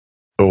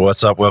Well,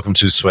 what's up? Welcome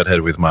to Sweathead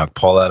with Mark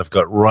Pollard. I've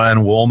got Ryan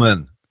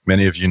Wallman.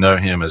 Many of you know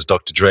him as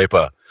Dr.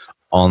 Draper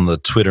on the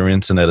Twitter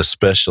internet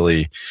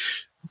especially.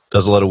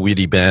 Does a lot of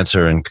witty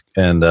banter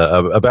and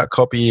about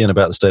copy and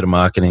about the state of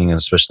marketing, and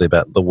especially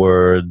about the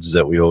words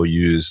that we all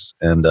use.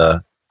 And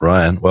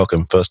Ryan,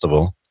 welcome, first of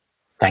all.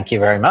 Thank you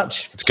very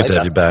much. It's good to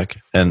have you back.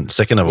 And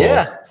second of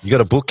all, you got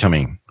a book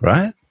coming,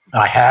 right?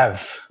 I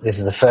have. This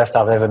is the first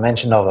I've ever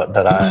mentioned of it,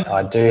 but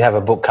I do have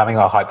a book coming,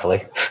 or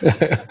hopefully,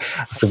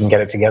 if we can get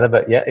it together.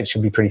 But yeah, it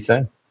should be pretty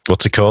soon.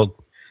 What's it called?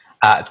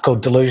 It's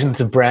called Delusions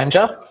of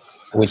Grandeur.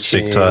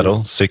 Sick title.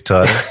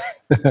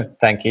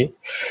 Thank you.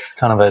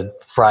 Kind of a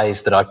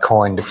phrase that I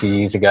coined a few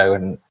years ago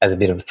and as a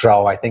bit of a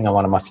throwaway thing on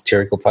one of my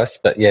satirical posts.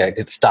 But yeah,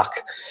 it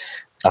stuck.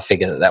 I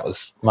figured that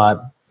was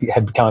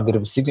had become a bit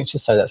of a signature,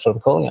 so that's what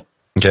I'm calling it.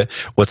 Okay.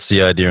 What's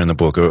the idea in the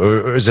book?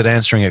 Or is it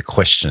answering a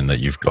question that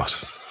you've got?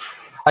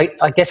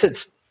 I guess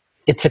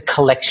it's a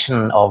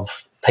collection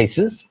of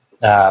pieces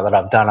that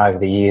I've done over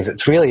the years.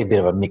 It's really a bit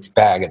of a mixed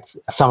bag.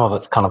 Some of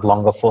it's kind of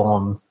longer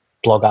form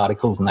blog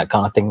articles and that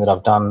kind of thing that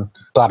I've done,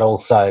 but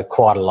also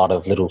quite a lot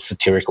of little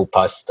satirical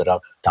posts that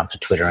I've done for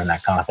Twitter and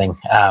that kind of thing.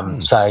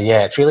 So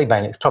yeah, it's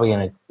probably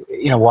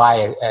in a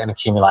way an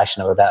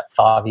accumulation of about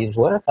 5 years'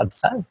 work, I'd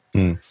say.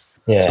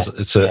 Yeah,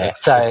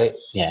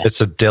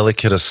 it's a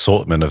delicate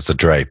assortment of the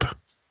drape.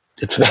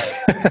 It's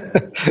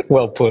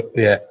well put.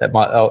 Yeah,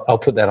 I'll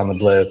put that on the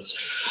blurb.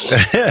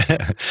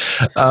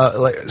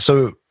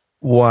 So,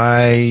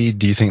 why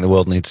do you think the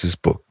world needs this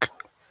book?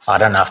 I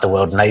don't know if the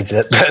world needs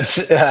it, but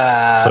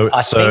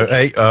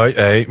hey,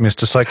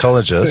 Mr.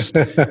 Psychologist.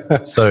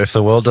 So, if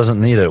the world doesn't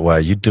need it, why are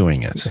you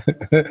doing it?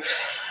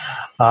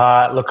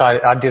 Look,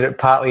 I did it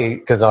partly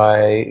because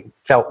I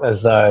felt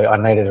as though I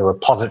needed a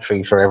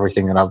repository for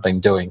everything that I've been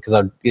doing, because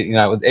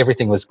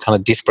everything was kind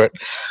of disparate.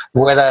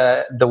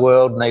 Whether the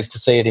world needs to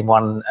see it in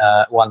one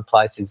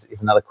place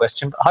is another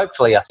question. But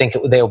hopefully, I think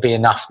there'll be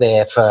enough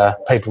there for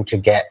people to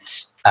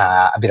get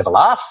a bit of a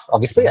laugh.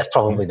 Obviously, that's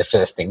probably the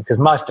first thing, because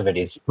most of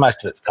it's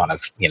kind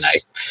of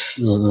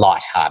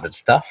light-hearted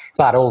stuff,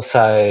 but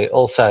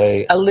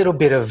also a little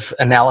bit of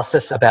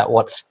analysis about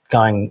what's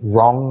going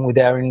wrong with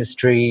our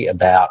industry,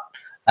 about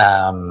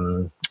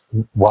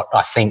what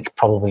I think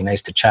probably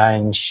needs to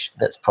change.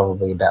 That's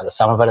probably about the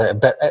sum of it.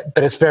 But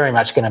it's very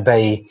much going to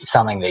be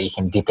something that you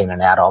can dip in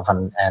and out of,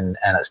 and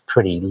it's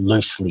pretty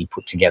loosely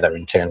put together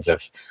in terms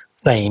of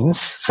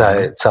themes.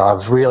 So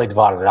I've really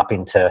divided it up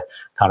into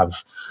kind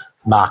of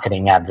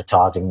marketing,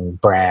 advertising,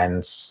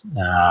 brands,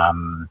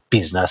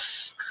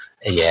 business.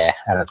 Yeah,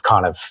 and it's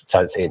kind of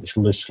it's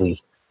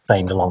loosely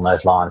themed along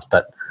those lines.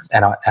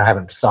 And I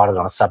haven't decided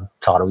on a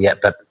subtitle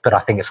yet, but I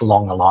think it's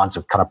along the lines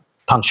of kind of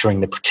puncturing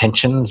the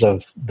pretensions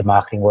of the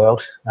marketing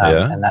world,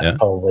 and that's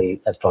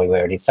probably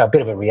where it is. So a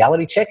bit of a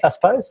reality check, I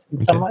suppose,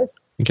 in some ways.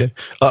 Okay,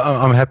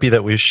 I'm happy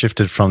that we've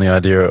shifted from the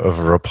idea of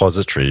a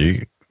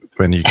repository,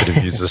 when you could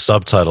have used the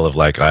subtitle of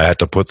I had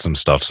to put some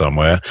stuff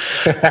somewhere.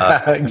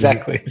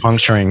 Exactly.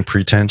 Puncturing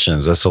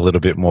pretensions. That's a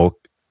little bit more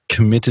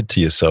committed to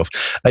yourself.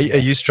 Are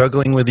you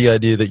struggling with the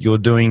idea that you're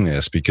doing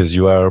this because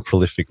you are a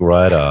prolific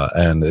writer,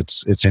 and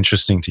it's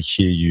interesting to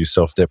hear you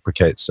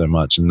self-deprecate so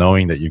much,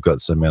 knowing that you've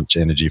got so much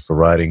energy for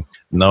writing,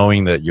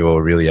 knowing that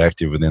you're really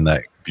active within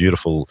that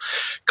beautiful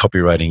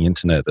copywriting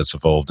internet that's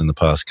evolved in the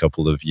past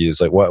couple of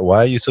years? Why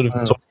are you sort of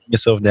talking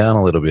yourself down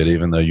a little bit,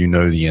 even though you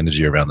know the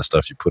energy around the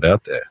stuff you put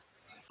out there?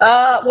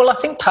 Well, I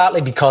think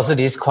partly because it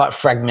is quite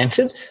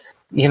fragmented,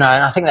 and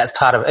I think that's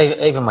part of,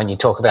 even when you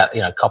talk about,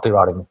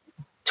 copywriting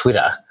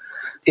Twitter,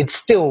 it's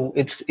still,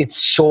 it's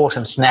short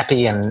and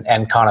snappy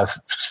and kind of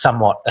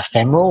somewhat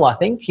ephemeral, I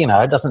think.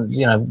 It doesn't,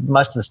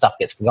 most of the stuff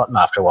gets forgotten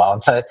after a while.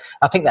 And so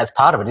I think that's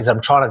part of it, is I'm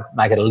trying to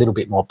make it a little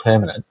bit more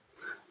permanent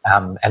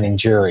and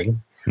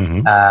enduring.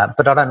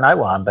 But I don't know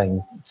why I'm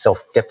being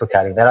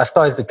self-deprecating that. I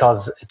suppose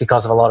because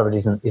of a lot of it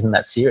isn't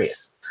that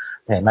serious.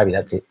 Yeah, maybe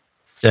that's it.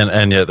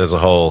 And yet there's a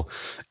whole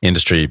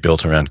industry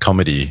built around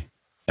comedy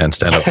and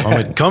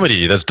stand-up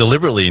comedy that's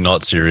deliberately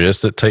not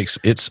serious, that takes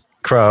its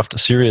craft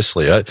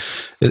seriously.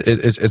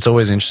 It's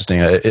always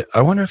interesting.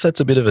 I wonder if that's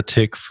a bit of a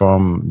tick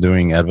from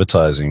doing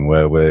advertising,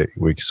 where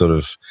we sort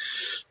of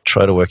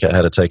try to work out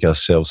how to take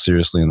ourselves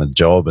seriously in the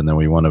job, and then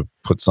we want to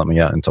put something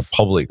out into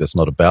public that's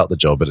not about the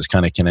job, but it's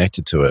kind of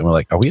connected to it. And we're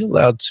like, are we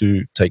allowed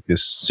to take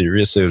this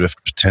seriously, or do we have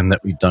to pretend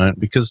that we don't?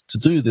 Because to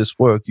do this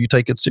work, you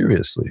take it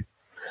seriously.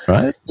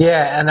 Right?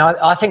 Yeah, and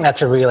I think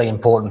that's a really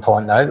important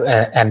point, though,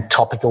 and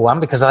topical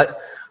one, because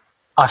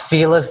I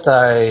feel as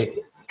though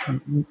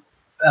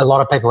a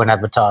lot of people in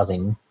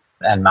advertising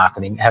and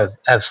marketing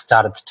have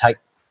started to take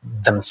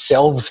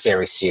themselves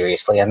very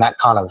seriously, and that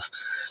kind of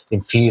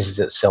infuses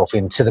itself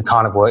into the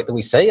kind of work that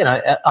we see. And I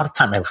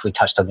can't remember if we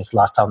touched on this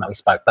last time that we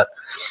spoke, but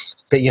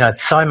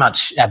so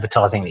much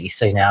advertising that you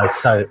see now is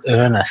so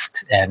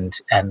earnest and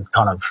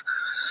kind of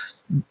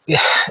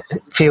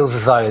feels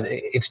as though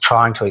it's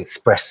trying to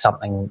express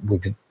something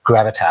with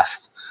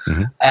gravitas.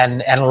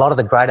 And a lot of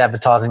the great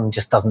advertising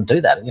just doesn't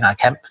do that.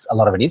 A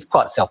lot of it is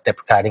quite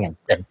self-deprecating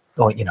and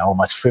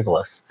almost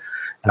frivolous.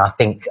 And I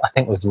think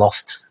we've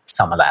lost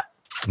some of that.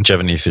 Do you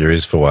have any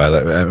theories for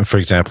why? For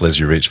example, as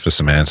you reach for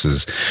some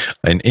answers,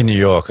 in New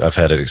York, I've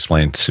had it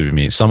explained to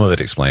me. Some of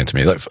it explained to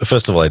me. Like,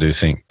 first of all, I do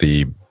think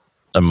the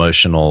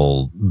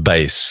emotional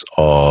base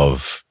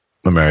of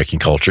American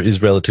culture is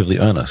relatively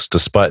earnest,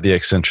 despite the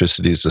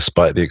eccentricities,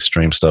 despite the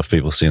extreme stuff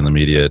people see in the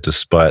media,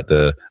 despite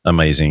the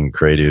amazing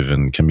creative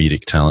and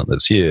comedic talent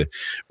that's here.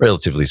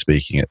 Relatively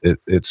speaking,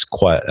 it's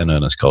quite an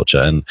earnest culture.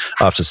 And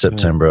after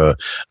September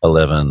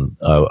 11,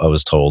 I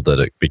was told that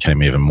it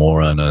became even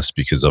more earnest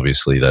because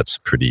obviously that's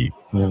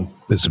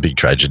it's a big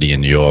tragedy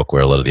in New York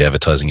where a lot of the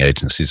advertising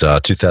agencies are.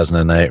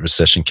 2008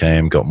 recession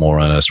came, got more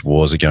earnest,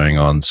 wars are going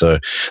on. So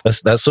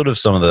that's sort of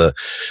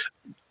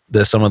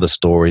there's some of the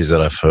stories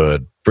that I've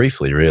heard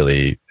briefly,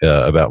 really,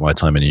 about my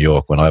time in New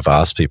York when I've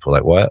asked people,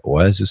 like,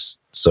 why is this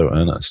so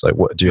earnest? Like,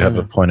 what do you have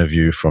a point of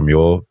view from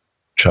your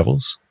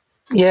travels?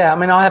 Yeah, I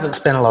mean, I haven't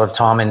spent a lot of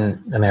time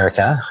in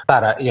America,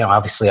 but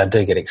obviously, I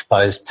do get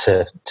exposed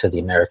to the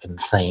American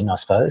scene, I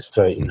suppose,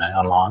 through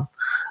online.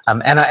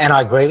 And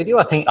I agree with you.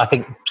 I think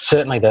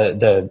certainly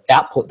the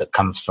output that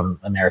comes from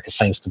America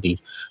seems to be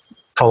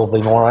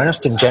probably more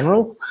earnest in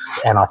general,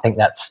 and I think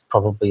that's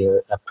probably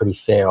a pretty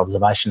fair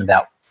observation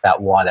about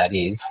why that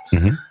is.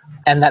 Mm-hmm.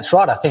 And that's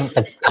right. I think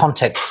the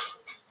context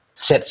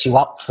sets you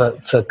up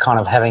for kind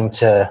of having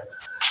to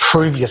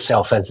prove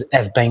yourself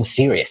as being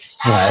serious,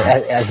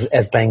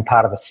 as being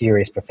part of a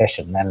serious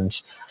profession.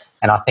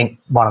 And I think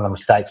one of the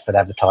mistakes that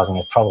advertising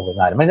has probably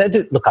made. I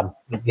mean, look,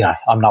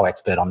 I'm no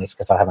expert on this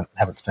because I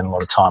haven't spent a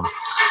lot of time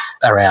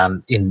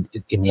around in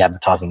the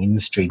advertising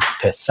industry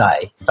per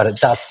se, but it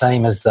does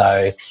seem as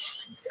though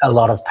a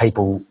lot of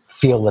people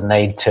feel the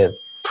need to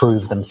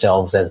prove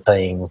themselves as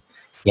being,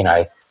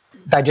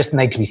 they just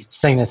need to be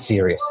seen as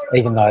serious,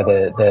 even though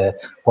the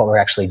what we're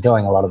actually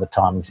doing a lot of the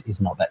time is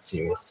not that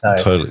serious. So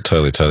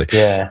totally.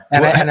 Yeah,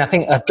 and I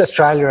think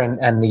Australia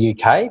and the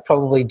UK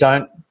probably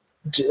don't.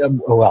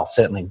 Well,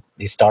 certainly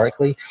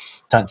historically,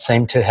 don't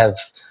seem to have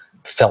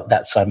felt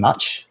that so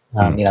much.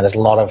 There's a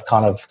lot of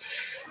kind of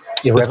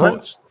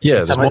irreverence.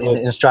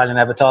 In Australian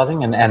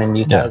advertising and in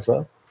UK as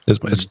well.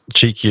 It's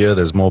cheekier,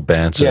 there's more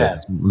banter,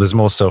 there's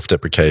more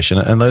self-deprecation,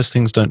 and those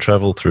things don't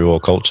travel through all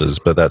cultures,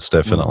 but that's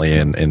definitely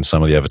in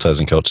some of the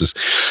advertising cultures.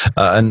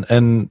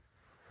 And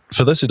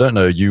for those who don't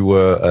know, you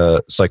were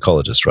a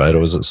psychologist, right? Or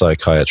was it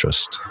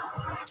psychiatrist?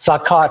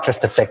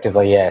 Psychiatrist,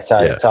 effectively, yeah.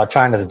 So I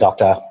trained as a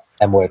doctor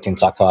and worked in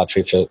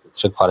psychiatry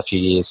for quite a few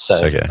years.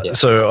 So,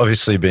 So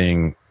obviously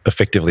being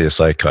effectively a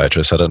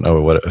psychiatrist, I don't know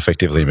what it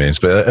effectively means,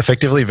 but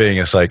effectively being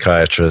a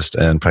psychiatrist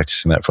and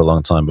practicing that for a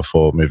long time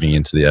before moving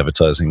into the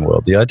advertising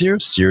world, the idea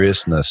of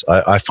seriousness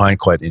I find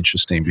quite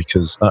interesting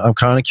because I'm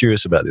kind of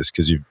curious about this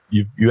because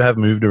you have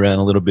moved around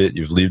a little bit,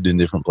 you've lived in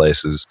different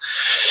places.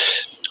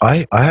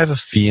 I have a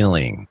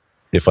feeling,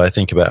 if I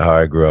think about how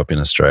I grew up in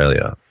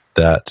Australia,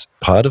 that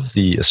part of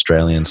the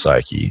Australian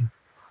psyche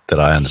that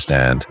I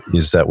understand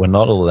is that we're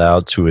not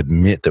allowed to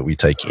admit that we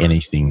take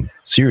anything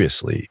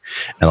seriously.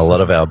 And a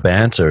lot of our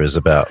banter is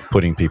about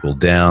putting people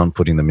down,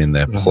 putting them in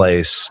their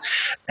place.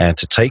 And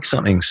to take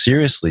something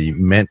seriously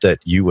meant that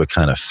you were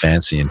kind of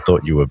fancy and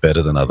thought you were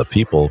better than other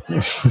people.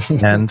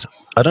 And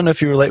I don't know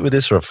if you relate with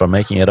this or if I'm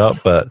making it up,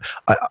 but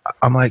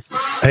I'm like,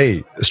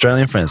 hey,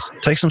 Australian friends,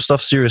 take some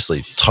stuff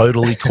seriously.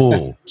 Totally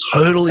cool.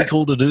 Totally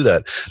cool to do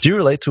that. Do you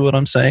relate to what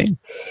I'm saying?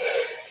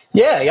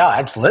 Yeah,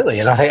 absolutely.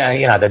 And I think,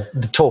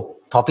 the tall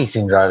poppy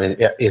syndrome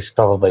is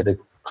probably the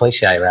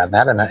cliche around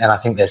that. And I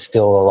think there's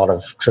still a lot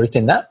of truth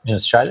in that in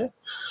Australia.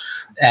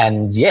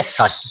 And yes,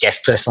 I guess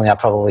personally I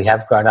probably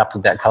have grown up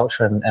with that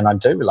culture and I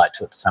do relate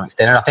to it to some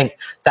extent. And I think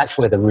that's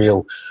where the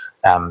real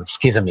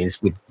schism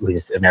is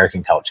with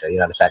American culture,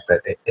 the fact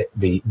that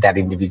that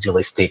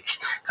individualistic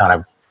kind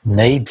of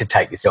need to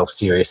take yourself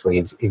seriously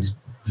is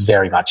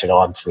very much at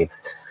odds with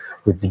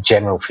the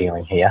general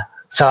feeling here.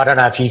 So I don't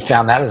know if you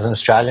found that as an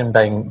Australian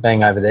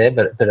being over there,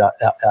 but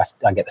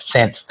I get the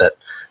sense that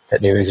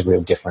there is a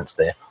real difference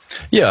there.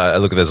 Yeah,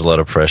 look, there's a lot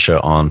of pressure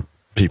on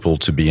people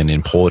to be an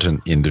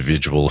important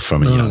individual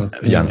from a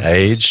young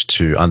age,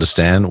 to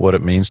understand what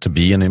it means to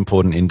be an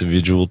important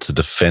individual, to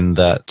defend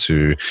that,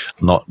 to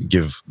not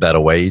give that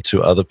away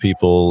to other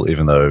people,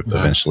 even though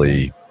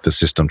eventually the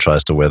system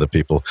tries to weather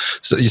people.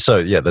 So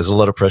yeah, there's a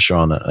lot of pressure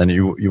on it. And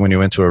you when you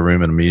went to a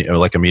room in a meeting, or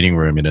like a meeting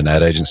room in an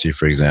ad agency,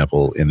 for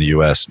example, in the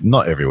US,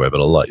 not everywhere,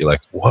 but a lot, you're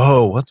like,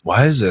 whoa,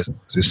 why is this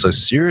so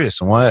serious?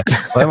 And why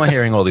am I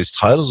hearing all these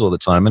titles all the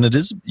time? And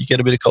you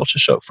get a bit of culture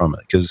shock from it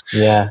because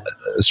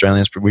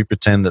Australians, we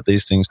pretend that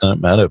these things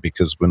don't matter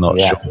because we're not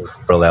sure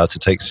we're allowed to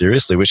take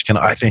seriously, which can,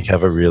 I think,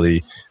 have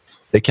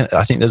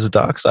I think there's a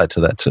dark side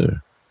to that too.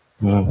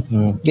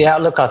 Mm-hmm. Yeah,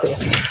 look, I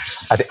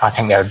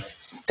think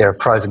there are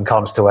pros and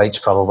cons to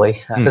each,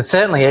 probably. But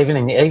certainly, even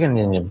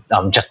in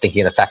I'm just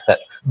thinking of the fact that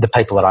the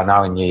people that I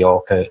know in New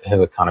York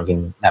who are kind of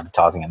in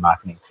advertising and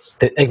marketing,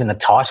 even the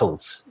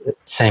titles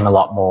seem a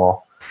lot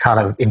more kind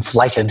of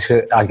inflated,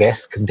 I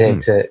guess,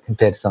 compared to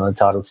some of the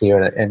titles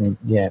here, and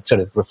it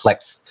sort of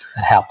reflects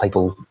how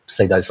people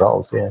see those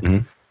roles. Yeah. Mm-hmm.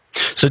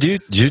 So do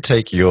you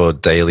take your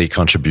daily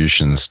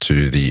contributions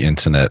to the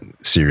internet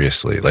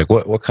seriously? Like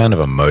what kind of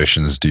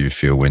emotions do you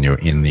feel when you're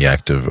in the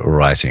act of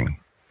writing?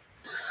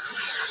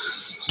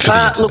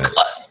 Look,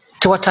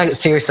 do I take it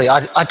seriously?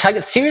 I take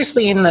it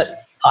seriously in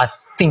that I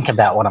think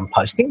about what I'm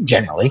posting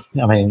generally.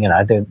 I mean,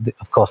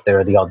 of course there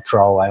are the odd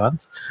throwaway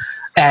ones.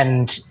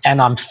 And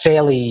I'm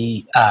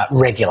fairly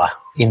regular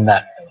in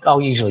that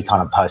I'll usually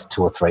kind of post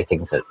 2 or 3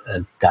 things a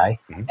day,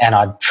 and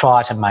I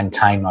try to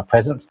maintain my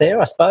presence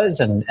there, I suppose,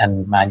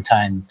 and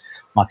maintain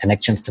my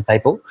connections to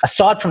people.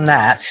 Aside from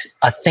that,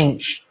 I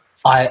think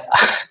I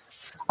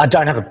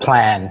don't have a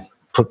plan.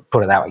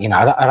 Put it that way,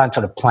 I don't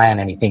sort of plan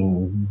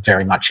anything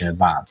very much in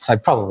advance. So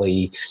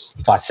probably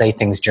if I see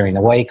things during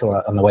the week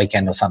or on the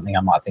weekend or something,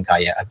 I might think,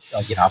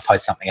 I'll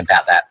post something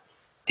about that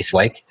this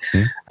week.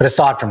 But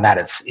aside from that,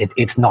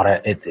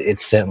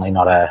 it's certainly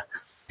not a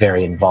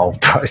very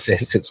involved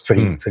process. It's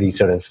pretty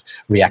sort of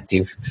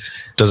reactive.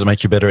 Does it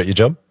make you better at your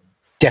job?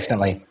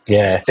 Definitely,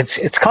 yeah.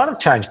 It's kind of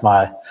changed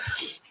my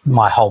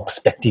whole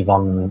perspective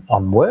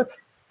on work,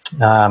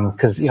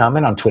 because I've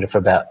been on Twitter for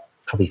about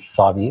probably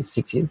 5 years,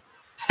 6 years.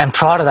 And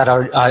prior to that,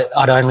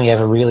 I'd only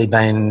ever really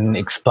been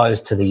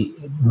exposed to the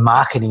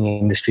marketing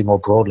industry more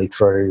broadly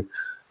through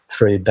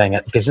being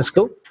at business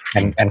school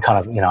and kind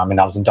of,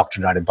 I was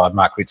indoctrinated by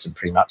Mark Ritson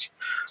pretty much.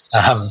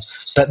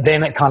 But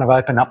then it kind of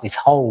opened up this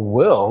whole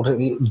world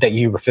that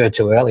you referred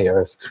to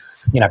earlier of,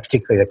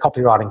 particularly the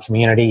copywriting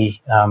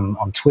community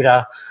on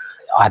Twitter.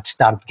 I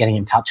started getting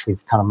in touch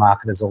with kind of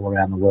marketers all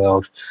around the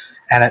world.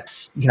 And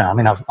it's,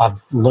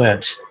 I've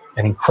learnt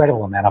an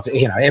incredible amount of,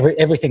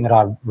 everything that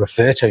I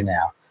refer to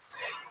now,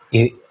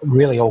 it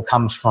really all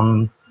comes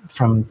from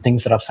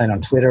things that I've seen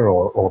on Twitter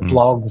or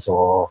blogs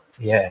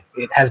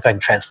it has been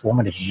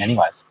transformative in many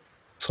ways.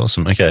 That's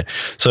awesome. Okay.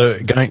 So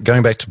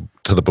going back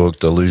to the book,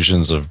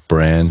 Delusions of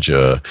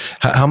Grandeur,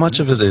 how much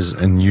of it is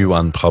a new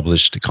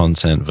unpublished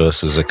content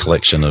versus a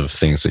collection of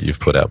things that you've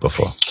put out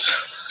before?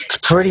 It's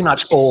pretty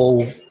much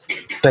all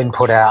been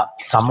put out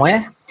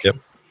somewhere. Yep.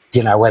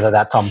 Whether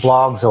that's on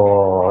blogs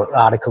or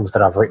articles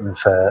that I've written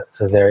for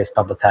various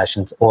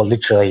publications, or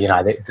literally,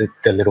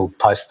 the little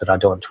posts that I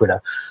do on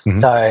Twitter. Mm-hmm.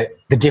 So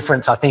the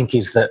difference, I think,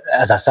 is that,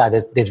 as I say,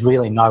 there's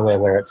really nowhere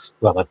where it's,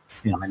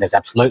 there's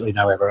absolutely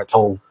nowhere where it's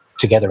all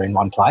together in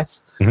one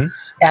place. Mm-hmm.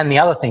 And the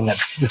other thing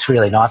that's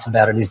really nice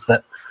about it is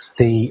that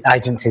the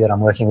agency that I'm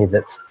working with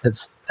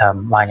that's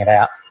laying it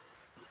out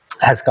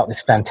has got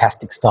this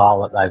fantastic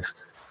style that they've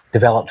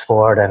developed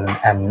for it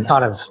and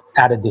kind of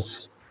added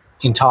this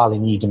entirely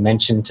new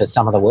dimension to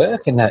some of the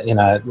work, and that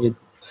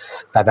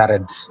they've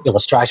added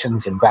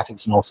illustrations and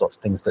graphics and all sorts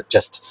of things that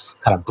just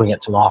kind of bring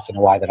it to life in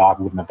a way that I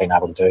wouldn't have been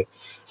able to do.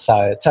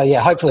 So yeah,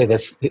 hopefully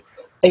there's,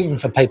 even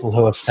for people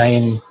who have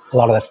seen a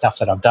lot of the stuff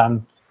that I've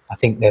done, I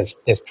think there's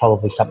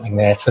probably something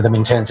there for them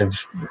in terms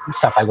of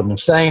stuff they wouldn't have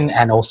seen,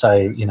 and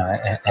also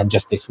and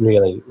just this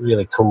really,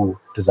 really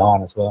cool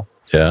design as well.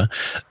 Yeah.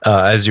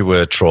 As you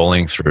were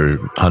trawling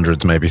through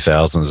hundreds, maybe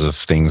thousands of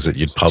things that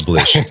you'd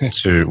publish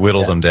to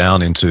whittle them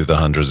down into the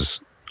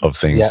hundreds of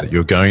things that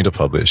you're going to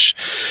publish,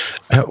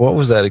 what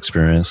was that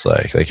experience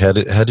like? Like, how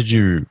did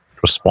you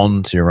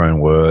respond to your own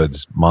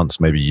words months,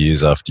 maybe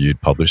years after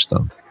you'd published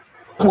them?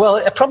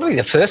 Well, probably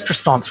the first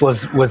response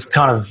was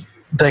kind of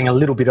being a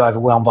little bit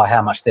overwhelmed by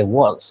how much there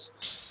was,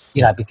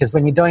 because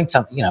when you're doing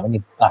something,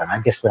 when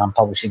I'm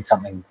publishing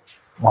something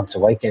once a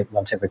week,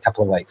 once every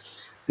couple of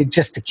weeks, it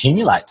just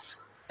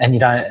accumulates,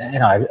 and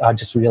I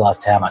just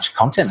realised how much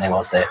content there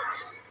was there.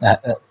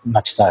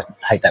 Much as I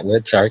hate that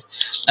word, sorry,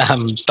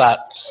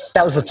 but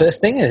that was the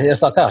first thing. It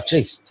was like, oh,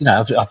 geez,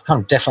 I've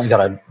kind of definitely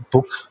got a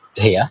book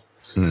here,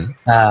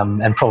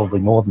 and probably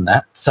more than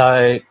that.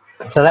 So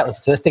that was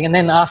the first thing, and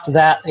then after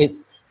that,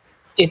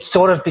 it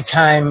sort of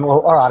became,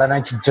 well, all right, I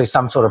need to do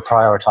some sort of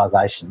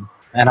prioritisation,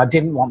 and I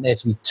didn't want there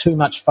to be too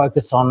much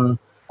focus on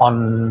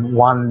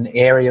one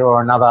area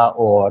or another,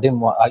 or I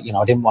didn't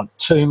want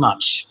too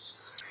much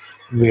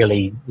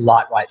really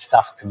lightweight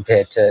stuff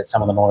compared to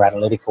some of the more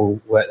analytical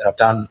work that I've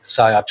done.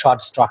 So I tried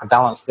to strike a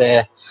balance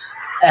there.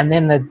 And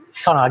then the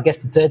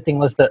third thing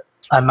was that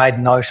I made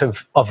note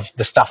of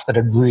the stuff that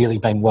had really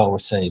been well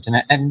received.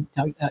 And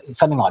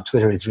something like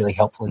Twitter is really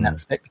helpful in that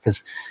respect,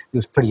 because it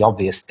was pretty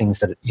obvious things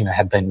that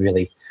had been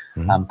really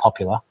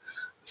popular.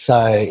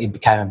 So it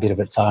became a bit of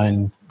its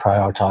own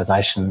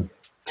prioritisation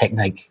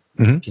technique,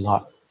 if you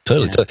like.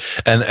 Totally.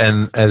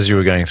 And as you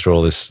were going through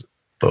all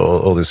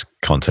this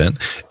content,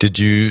 did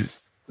you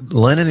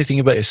learn anything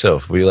about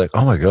yourself? Were you like,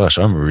 oh my gosh,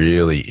 I'm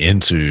really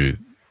into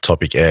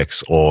topic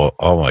X, or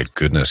oh my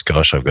goodness,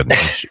 gosh, I've got an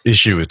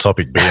issue with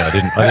topic B. I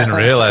didn't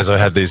realize I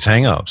had these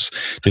hang-ups.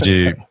 Did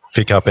you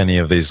pick up any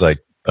of these like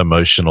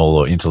emotional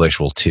or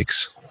intellectual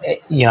tics?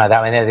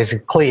 There's a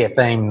clear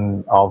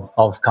theme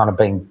of kind of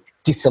being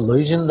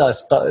disillusioned, I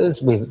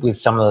suppose, with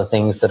some of the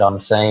things that I'm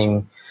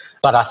seeing.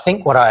 But I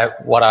think what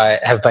I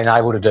have been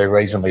able to do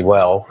reasonably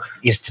well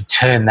is to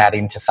turn that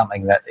into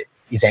something that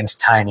is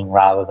entertaining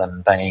rather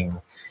than being,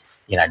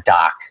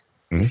 dark.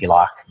 if you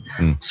like.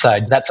 So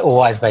that's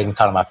always been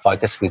kind of my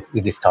focus with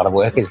this kind of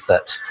work, is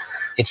that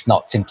it's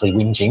not simply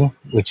whinging,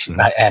 which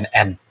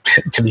and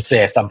to be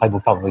fair, some people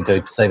probably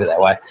do perceive it that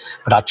way,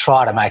 but I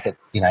try to make it,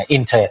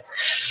 into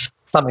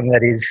something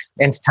that is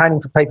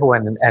entertaining for people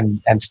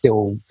and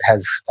still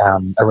has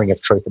a ring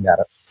of truth about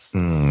it.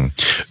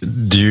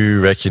 Do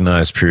you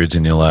recognize periods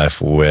in your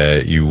life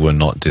where you were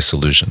not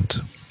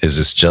disillusioned? Is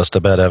this just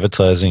about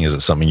advertising? Is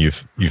it something you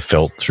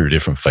felt through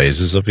different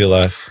phases of your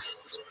life?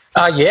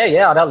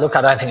 Yeah. I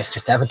don't think it's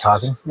just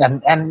advertising.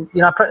 And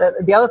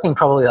the other thing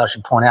probably that I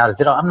should point out is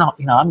that I'm not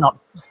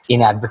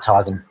in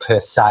advertising per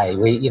se.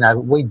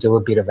 We do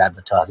a bit of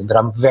advertising, but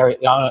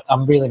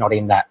I'm really not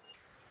in that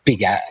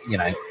big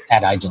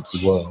ad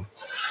agency world.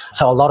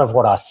 So a lot of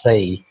what I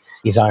see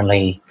is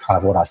only kind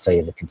of what I see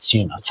as a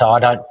consumer. So I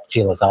don't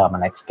feel as though I'm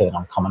an expert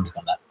on commenting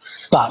on that.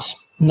 But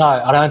no,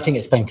 I don't think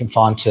it's been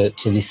confined to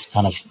this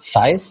kind of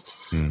phase.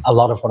 A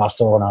lot of what I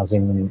saw when I was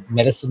in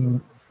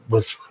medicine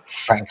was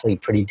frankly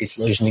pretty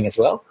disillusioning as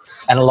well.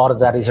 And a lot of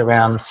that is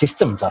around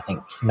systems, I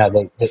think.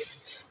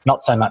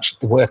 Not so much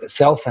the work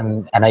itself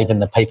and even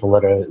the people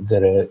that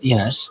are in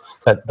it,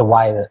 but the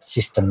way that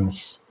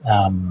systems,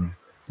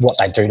 what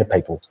they do to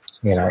people,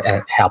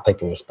 and how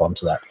people respond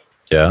to that.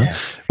 Yeah.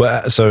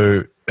 Well,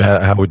 so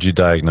how would you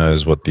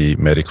diagnose what the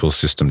medical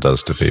system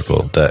does to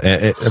people?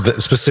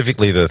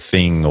 Specifically the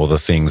thing or the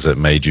things that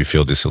made you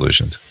feel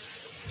disillusioned?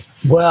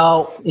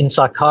 Well, in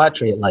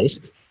psychiatry at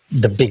least,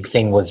 the big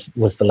thing was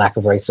the lack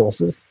of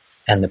resources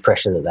and the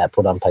pressure that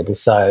put on people.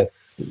 So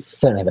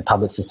certainly the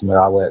public system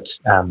where I worked,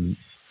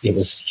 it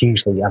was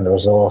hugely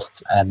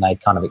under-resourced, and they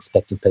kind of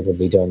expected people to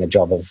be doing the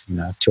job of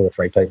 2 or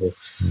 3 people.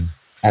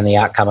 And the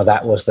outcome of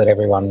that was that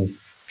everyone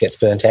gets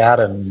burnt out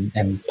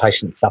and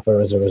patients suffer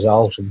as a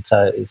result. And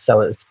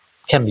so it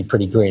can be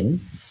pretty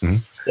grim.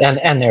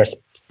 And there's,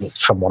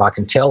 from what I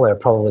can tell, there are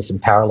probably some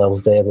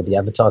parallels there with the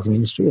advertising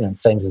industry, and it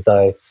seems as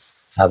though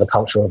the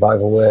culture of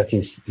overwork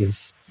is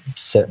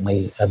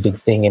certainly a big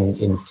thing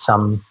in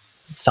some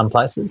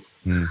places.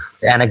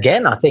 And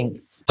again, I think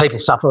people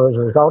suffer as a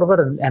result of it,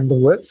 and the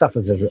work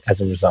suffers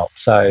as a result.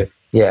 So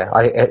yeah,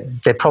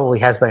 there probably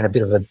has been a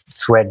bit of a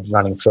thread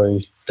running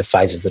through the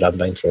phases that I've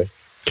been through.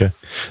 Okay.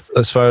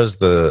 As far as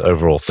the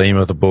overall theme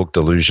of the book,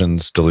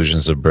 delusions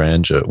of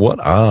grandeur, what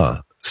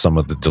are some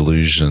of the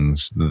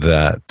delusions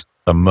that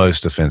are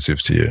most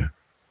offensive to you?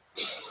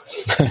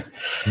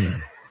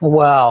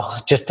 Well,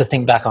 just to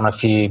think back on a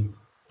few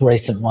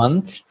recent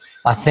ones,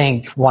 I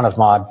think one of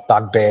my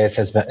bugbears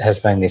has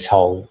been this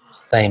whole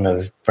theme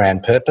of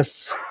brand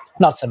purpose.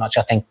 Not so much,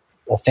 I think,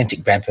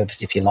 authentic brand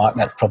purpose, if you like.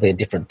 That's probably a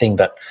different thing,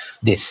 but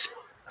this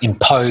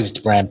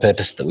imposed brand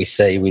purpose that we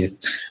see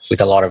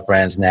with a lot of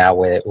brands now,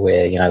 where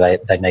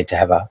they need to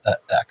have a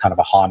kind of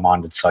a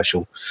high-minded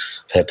social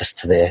purpose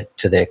to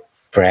their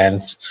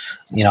brands.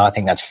 I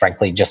think that's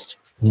frankly just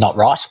not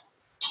right.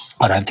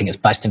 I don't think it's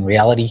based in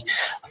reality.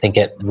 I think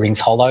it rings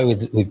hollow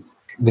with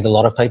a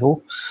lot of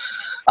people.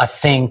 I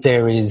think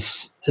there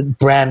is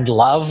brand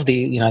love.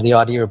 The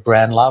idea of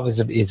brand love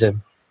is a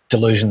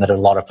delusion that a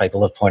lot of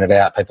people have pointed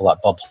out. People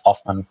like Bob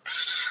Hoffman.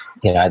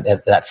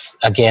 That's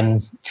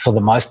again, for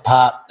the most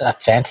part, a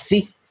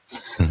fantasy.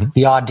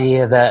 The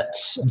idea that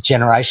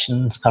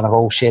generations kind of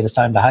all share the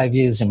same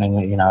behaviours. I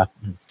mean,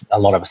 a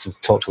lot of us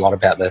have talked a lot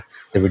about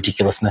the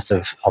ridiculousness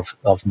of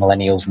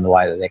millennials and the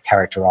way that they're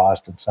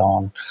characterised and so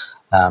on.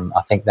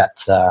 I think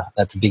that's a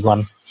big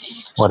one.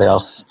 What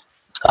else?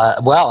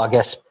 Well, I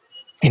guess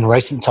in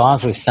recent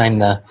times we've seen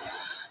the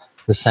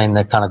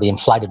kind of the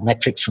inflated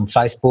metrics from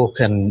Facebook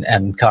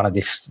and kind of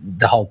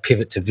the whole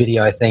pivot to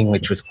video thing,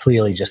 which was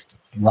clearly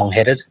just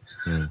wrong-headed.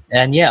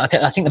 And yeah,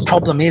 I think the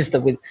problem is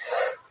that with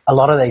a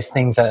lot of these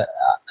things are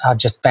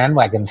just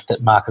bandwagons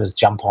that marketers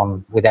jump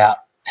on without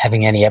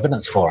having any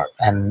evidence for it.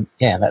 And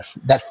yeah, that's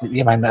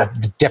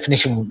the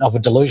definition of a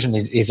delusion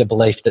is a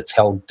belief that's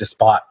held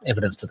despite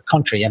evidence to the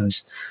contrary, and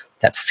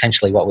that's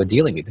essentially what we're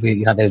dealing with.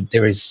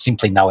 There is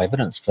simply no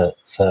evidence for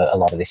a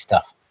lot of this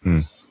stuff.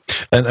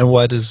 And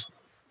why does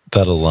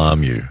that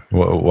alarm you?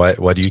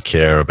 Why do you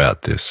care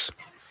about this?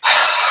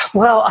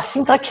 Well, I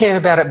think I care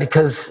about it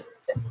because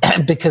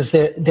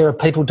there are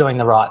people doing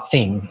the right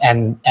thing,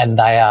 and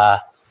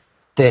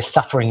they're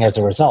suffering as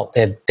a result.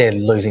 They're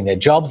losing their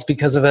jobs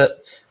because of it.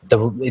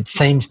 It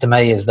seems to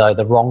me as though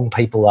the wrong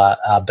people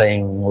are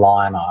being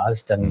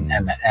lionised and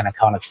are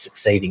kind of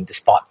succeeding,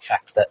 despite the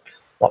fact that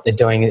what they're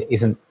doing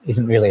isn't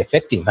really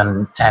effective.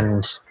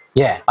 And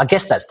yeah, I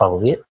guess that's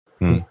probably it.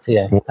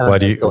 Yeah, I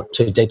haven't thought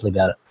too deeply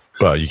about it.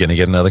 Well, you're going to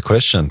get another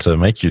question to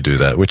make you do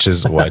that, which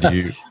is why do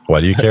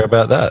you care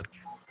about that?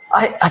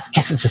 I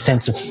guess it's a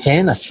sense of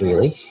fairness,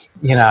 really.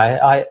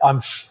 I'm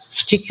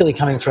particularly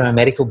coming from a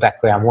medical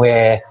background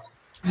where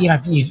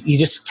you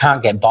just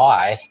can't get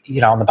by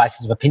on the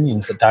basis of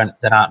opinions that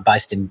aren't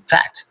based in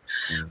fact,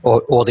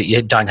 or that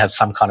you don't have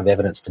some kind of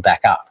evidence to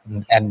back up.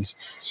 And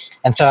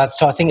so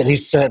I think it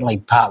is certainly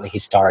partly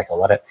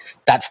historical.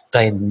 That's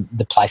been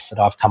the place that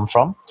I've come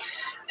from,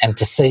 and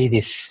to see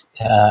this,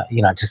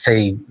 to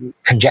see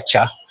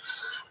conjecture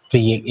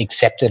be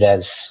accepted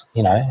as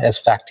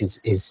fact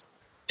is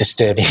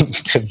disturbing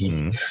to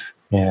me.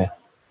 Yeah.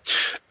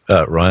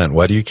 Ryan,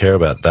 why do you care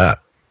about that?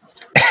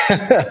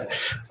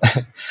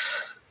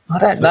 I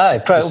don't know.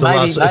 It's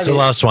the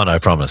last one, I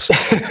promise.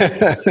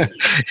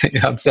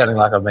 I'm sounding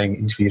like I'm being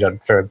interviewed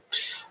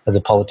as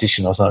a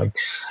politician or something.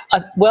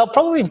 Well,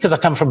 probably because I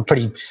come from a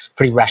pretty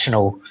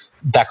rational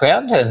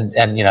background,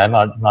 and you know,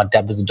 my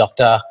dad was a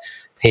doctor.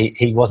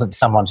 He wasn't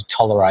someone to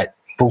tolerate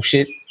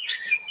bullshit.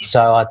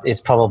 So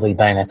it's probably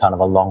been a kind of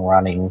a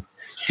long-running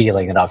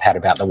feeling that I've had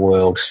about the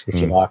world, if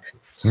you like.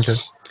 Okay.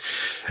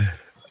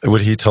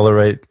 Would he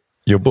tolerate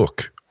your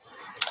book?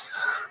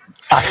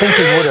 I think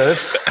he would have.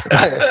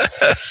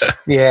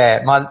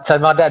 Yeah.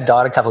 My dad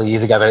died a couple of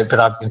years ago,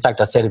 but in fact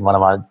I said in one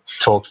of my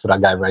talks that I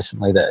gave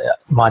recently that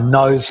my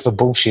nose for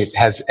bullshit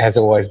has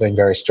always been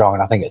very strong,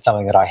 and I think it's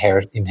something that I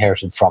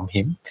inherited from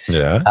him.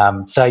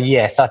 Yeah. So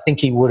yes, I think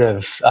he would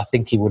have.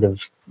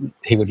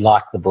 He would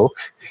like the book.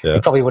 Yeah.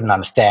 He probably wouldn't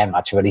understand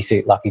much of it. He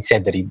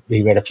said that he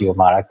read a few of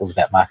my articles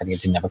about marketing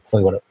and didn't have a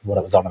clue what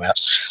it was on about.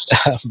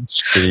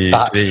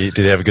 Did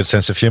he have a good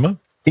sense of humour?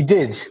 He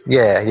did.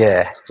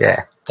 Yeah.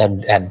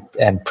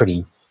 And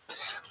pretty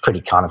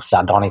kind of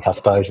sardonic, I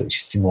suppose, which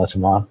is similar to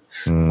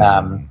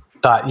mine.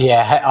 But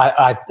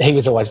yeah, he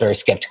was always very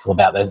sceptical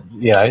about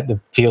the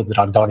field that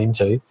I'd gone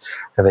into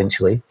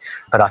eventually.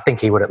 But I think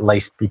he would at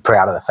least be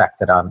proud of the fact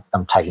that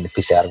I'm taking the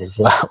piss out of it as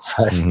well.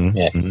 So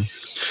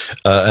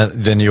and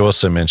then you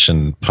also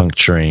mentioned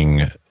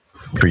puncturing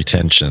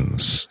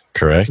pretensions,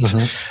 correct?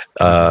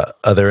 Are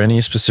there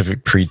any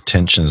specific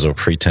pretensions or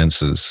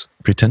pretensions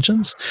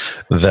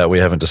that we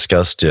haven't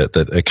discussed yet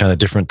that are kind of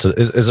different to?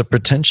 Is a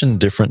pretension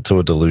different to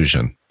a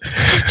delusion?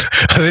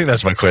 I think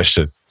that's my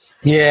question.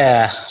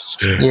 Yeah.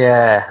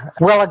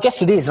 Well, I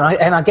guess it is,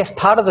 and I guess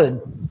part of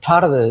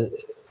the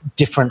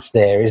difference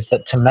there is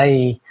that to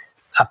me,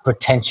 a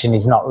pretension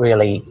is not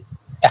really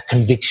a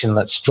conviction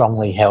that's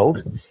strongly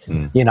held,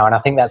 and I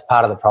think that's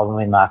part of the problem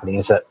in marketing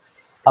is that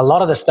a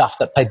lot of the stuff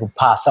that people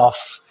pass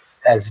off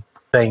as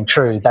being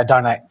true, they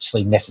don't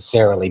actually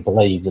necessarily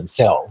believe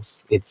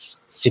themselves.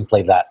 It's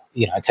simply that,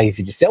 it's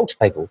easy to sell to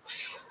people.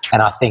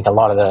 And I think a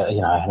lot of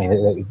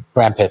the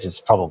brand purpose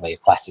is probably a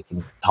classic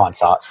in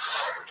hindsight,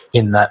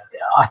 in that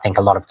I think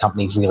a lot of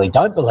companies really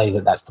don't believe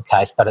that that's the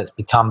case, but it's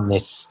become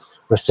this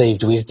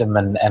received wisdom,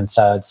 and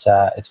so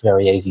it's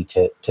very easy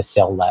to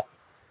sell that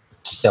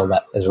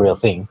as a real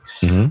thing.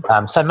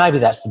 So maybe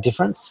that's the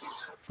difference.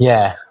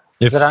 Yeah.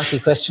 Does that answer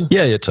your question?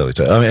 Yeah,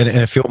 totally. I mean, and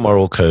if your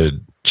moral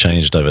code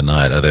changed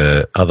overnight, are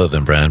there, other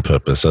than brand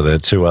purpose, are there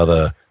two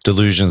other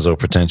delusions or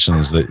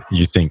pretensions that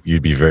you think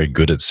you'd be very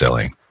good at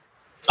selling?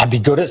 I'd be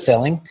good at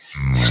selling.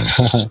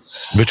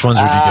 Which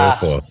ones would you go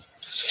for?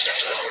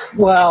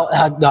 Well,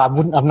 no, I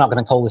wouldn't. I'm not going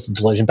to call this a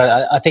delusion,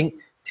 but I think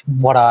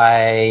what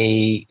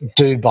I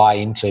do buy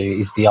into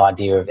is the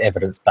idea of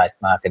evidence-based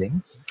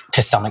marketing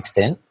to some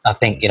extent. I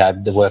think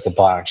the work of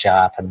Byron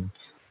Sharp and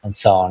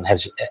so on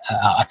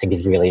I think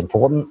is really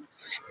important.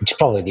 Which is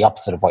probably the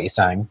opposite of what you're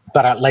saying,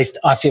 but at least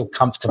I feel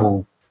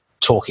comfortable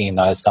talking in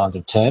those kinds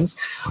of terms.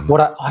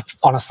 What I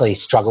honestly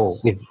struggle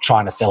with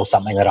trying to sell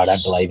something that I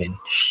don't believe in,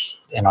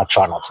 and I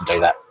try not to do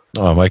that.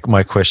 Oh,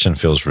 my question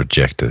feels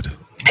rejected.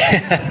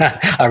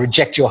 I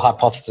reject your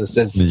hypothesis.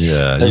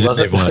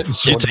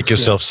 You take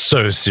yourself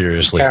so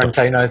seriously.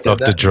 Tarantino said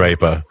Dr.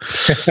 Draper.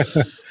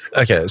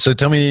 Okay, so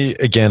tell me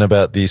again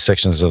about these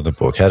sections of the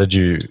book. How did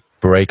you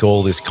break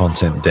all this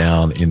content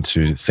down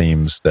into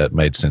themes that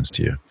made sense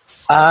to you?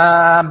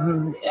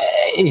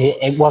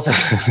 It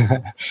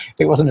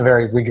wasn't a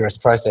very rigorous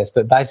process,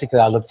 but basically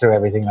I looked through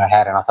everything I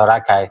had and I thought,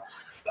 okay,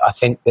 I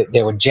think that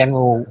there were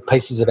general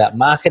pieces about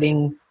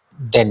marketing,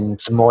 then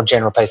some more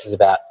general pieces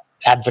about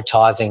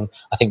advertising.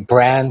 I think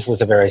brands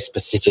was a very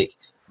specific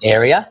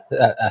area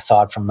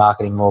aside from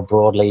marketing more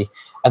broadly,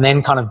 and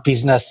then kind of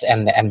business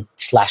and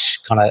slash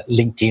kind of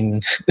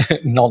LinkedIn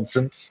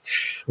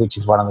nonsense, which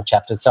is one of the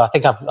chapters. So I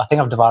think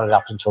I've divided it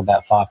up into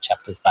about 5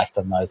 chapters based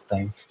on those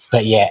things.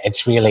 But yeah,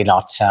 it's really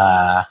not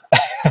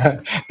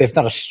there's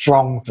not a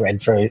strong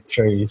thread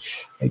through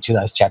each of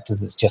those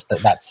chapters. It's just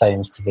that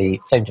seems to be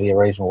a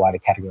reasonable way to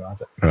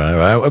categorize it.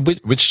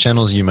 Right. Which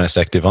channels are you most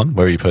active on?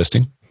 Where are you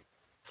posting?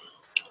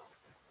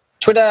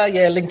 Twitter,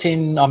 yeah,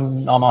 LinkedIn,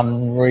 I'm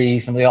on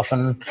reasonably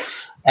often.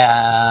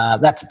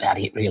 That's about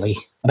it, really.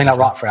 I mean, I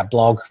write for our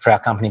blog, for our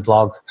company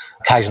blog,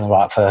 occasionally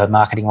write for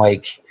Marketing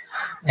Week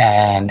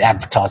and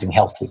Advertising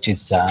Health, which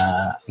is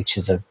a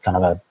kind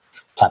of a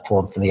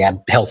platform for the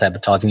health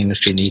advertising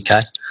industry in the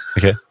UK.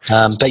 Okay.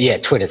 But yeah,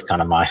 Twitter's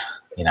kind of my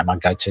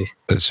go-to.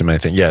 That's the main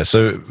thing. Yeah.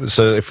 So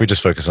if we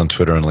just focus on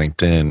Twitter and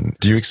LinkedIn,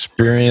 do you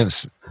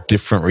experience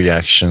different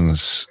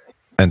reactions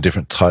and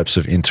different types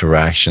of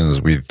interactions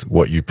with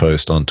what you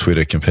post on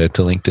Twitter compared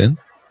to LinkedIn?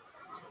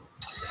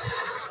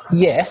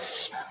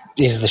 Yes,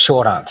 is the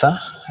short answer.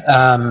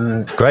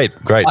 Great.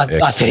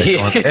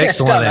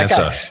 Excellent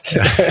answer.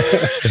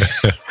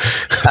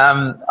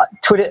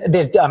 Twitter,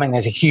 there's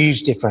a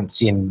huge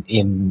difference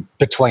in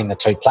between the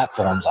two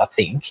platforms. I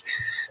think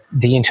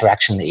the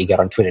interaction that you get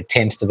on Twitter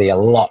tends to be a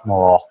lot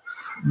more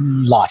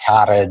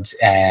lighthearted,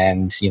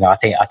 and I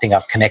think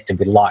I've connected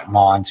with like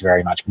minds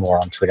very much more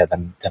on Twitter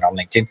than on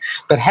LinkedIn.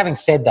 But having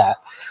said that,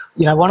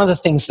 one of the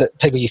things that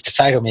people used to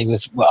say to me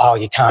was, well, "Oh,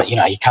 you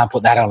can't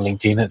put that on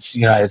LinkedIn.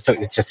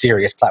 It's a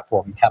serious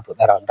platform. You can't put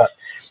that on."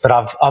 But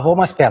I've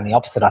almost found the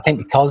opposite. I think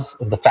because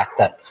of the fact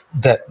that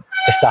the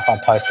stuff I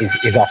post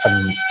is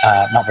often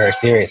not very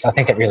serious. I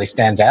think it really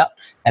stands out,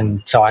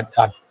 and so I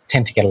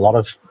tend to get a lot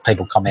of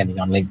people commenting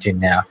on LinkedIn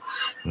now,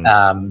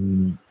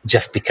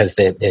 just because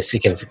they're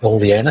sick of all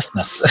the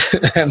earnestness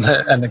and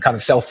the kind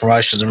of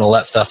self-promotion and all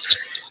that stuff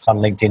on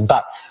LinkedIn.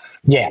 But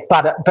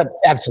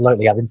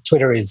absolutely, I think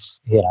Twitter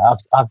is,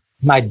 I've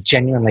made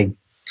genuinely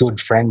good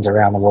friends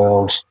around the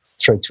world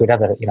through Twitter,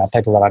 that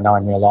people that I know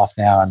in real life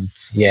now, and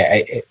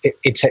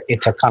it's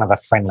a kind of a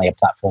friendlier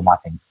platform, I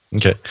think.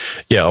 Okay,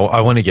 yeah,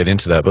 I want to get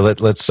into that, but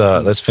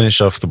let's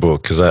finish off the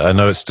book, because I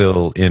know it's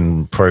still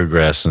in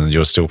progress, and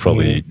you're still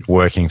probably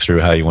working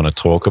through how you want to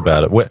talk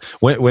about it.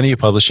 When are you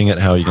publishing it?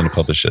 How are you going to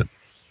publish it?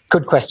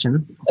 Good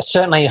question.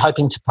 Certainly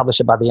hoping to publish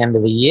it by the end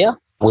of the year.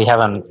 We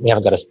haven't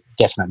got a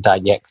definite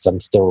date yet, because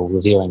I'm still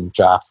reviewing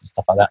drafts and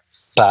stuff like that.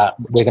 But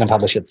we're going to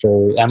publish it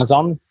through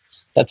Amazon.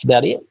 That's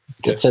about it.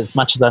 Okay. It's as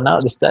much as I know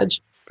at this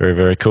stage. Very,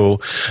 very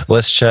cool.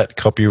 Let's chat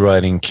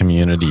copywriting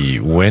community.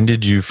 When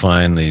did you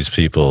find these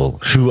people?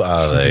 Who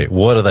are they?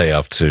 What are they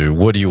up to?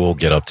 What do you all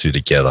get up to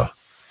together?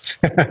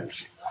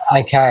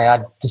 Okay,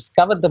 I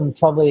discovered them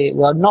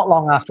not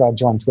long after I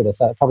joined Twitter,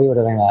 so it probably would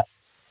have been like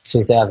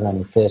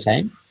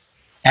 2013,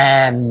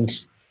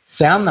 and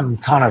found them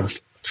kind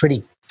of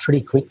pretty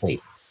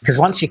quickly. Because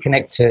once you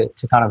connect to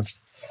kind of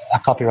a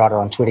copywriter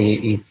on Twitter,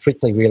 you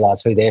quickly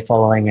realise who they're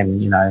following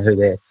and who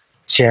they're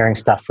sharing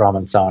stuff from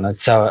and so on. And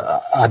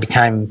so I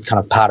became kind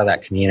of part of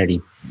that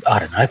community, I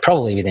don't know,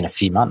 probably within a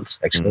few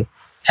months, actually.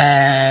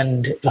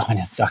 And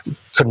I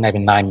couldn't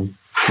even name,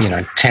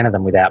 10 of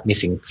them without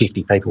missing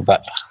 50 people.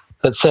 But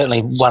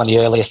certainly one of the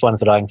earliest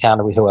ones that I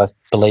encountered with, who I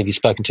believe you've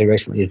spoken to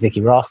recently, is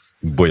Vicky Ross.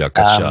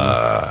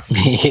 Booyakasha.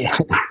 Yeah,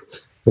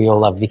 we all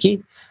love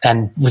Vicky.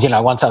 And,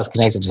 once I was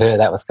connected to her,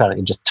 that was kind of,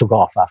 it just took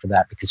off after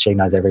that, because she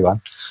knows everyone.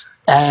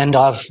 And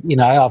I've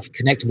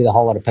connected with a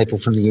whole lot of people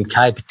from the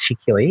UK,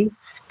 particularly,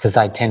 because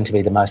they tend to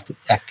be the most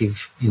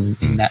active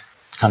in that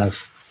kind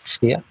of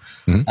sphere.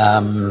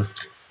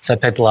 So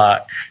people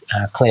like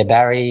Claire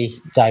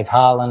Barry, Dave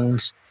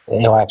Harland,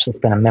 who I actually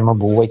spent a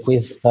memorable week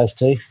with, those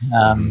two,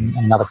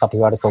 another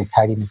copywriter called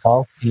Katie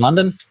Nicole in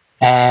London.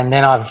 And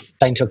then I've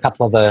been to a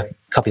couple of the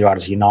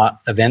Copywriters Unite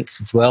events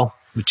as well,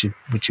 which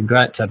are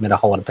great. So I've met a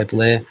whole lot of people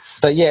there.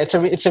 But yeah,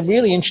 it's a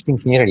really interesting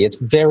community. It's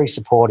very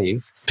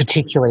supportive,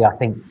 particularly, I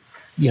think,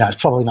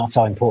 it's probably not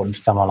so important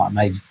for someone like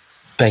me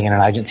being in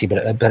an agency,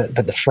 but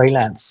the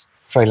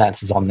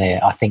freelancers on there,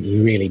 I think,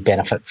 really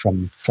benefit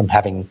from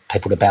having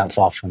people to bounce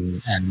off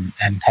and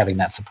having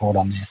that support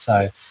on there.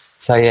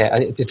 So yeah,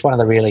 it's one of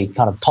the really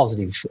kind of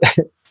positive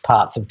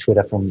parts of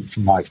Twitter from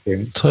my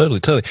experience.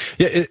 Totally.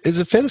 Yeah, is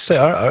it fair to say,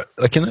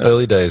 like in the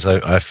early days,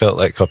 I felt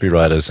like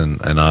copywriters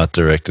and art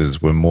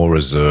directors were more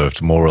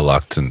reserved, more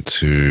reluctant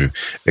to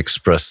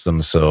express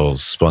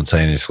themselves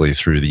spontaneously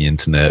through the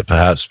internet,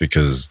 perhaps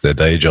because their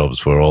day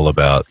jobs were all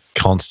about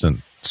constant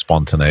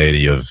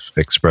spontaneity of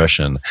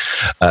expression,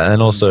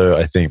 and also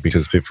I think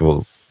because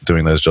people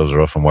doing those jobs are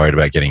often worried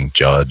about getting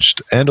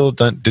judged and or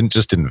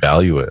didn't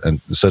value it.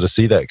 And so to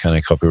see that kind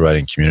of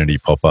copywriting community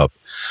pop up,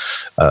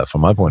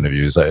 from my point of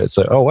view, it's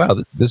like, oh wow,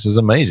 this is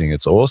amazing.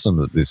 It's awesome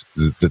that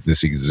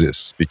this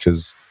exists,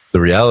 because the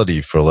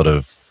reality for a lot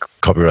of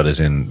copywriters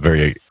in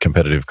very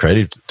competitive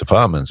creative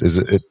departments is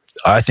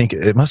I think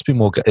it must be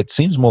more. It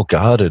seems more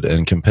guarded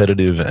and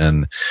competitive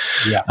and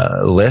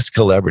less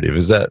collaborative.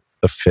 Is that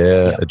a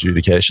fair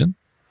adjudication?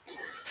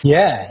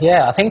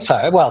 Yeah, I think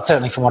so. Well,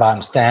 certainly from what I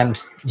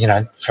understand,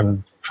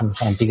 from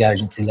kind of big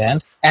agency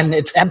land, and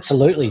it's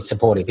absolutely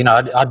supportive.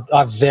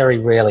 I've very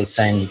rarely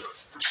seen,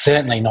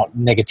 certainly not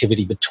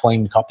negativity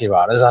between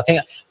copywriters. I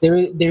think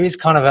there is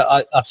kind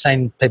of I've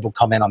seen people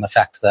comment on the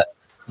fact that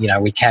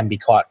we can be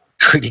quite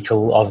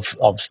critical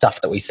of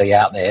stuff that we see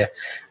out there,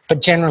 but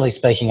generally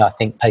speaking, I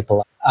think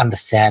people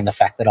understand the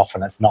fact that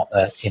often it's not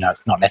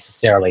it's not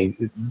necessarily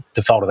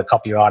the fault of the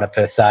copywriter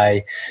per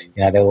se.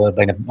 There will have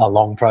been a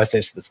long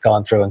process that's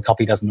gone through, and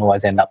copy doesn't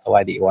always end up the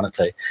way that you want it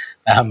to.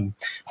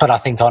 But I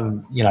think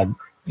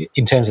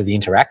in terms of the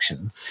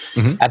interactions,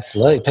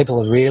 absolutely,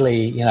 people are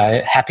really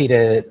happy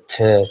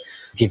to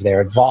give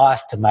their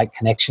advice, to make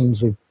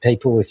connections with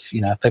people if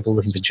people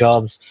looking for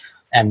jobs,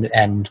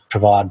 and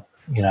provide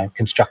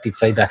constructive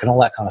feedback and all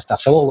that kind of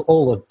stuff. So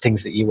all the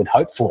things that you would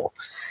hope for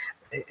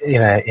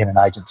in an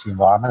agency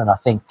environment, and I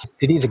think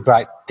it is a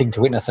great thing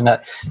to witness. And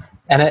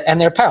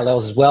there are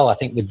parallels as well, I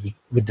think,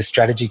 with the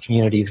strategy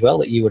community as well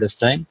that you would have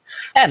seen,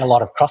 and a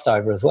lot of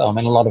crossover as well. I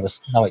mean, a lot of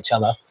us know each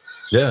other.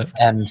 Yeah,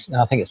 and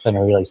I think it's been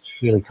a really,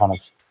 really kind of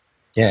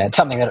it's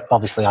something that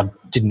obviously I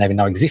didn't even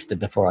know existed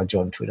before I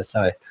joined Twitter.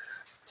 So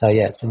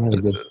yeah, it's been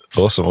really good.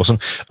 Awesome.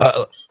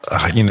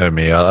 You know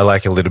me, I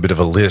like a little bit of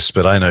a list,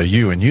 but I know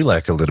you, and you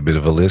like a little bit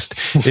of a list.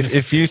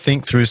 if you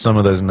think through some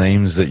of those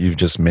names that you've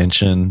just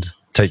mentioned,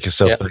 take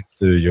yourself back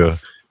to your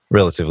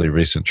relatively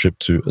recent trip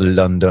to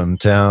London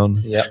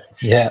town.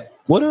 Yeah.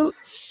 What are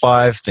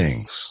 5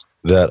 things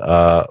that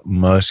are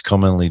most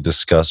commonly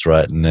discussed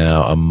right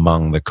now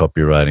among the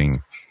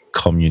copywriting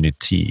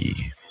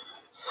community?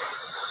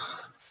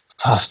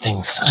 5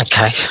 things.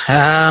 Okay.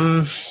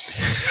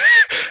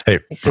 Hey,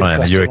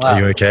 Brian, are you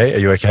okay? Are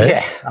you okay?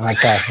 Yeah, I'm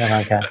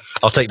okay.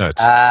 I'll take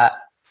notes.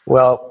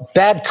 Well,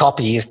 bad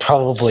copy is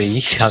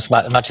probably, as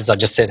much as I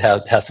just said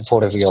how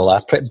supportive we all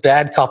are,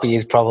 bad copy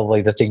is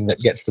probably the thing that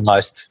gets the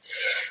most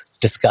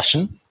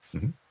discussion.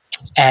 Mm-hmm.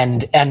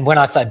 And when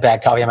I say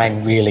bad copy, I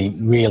mean really,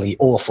 really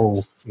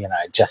awful,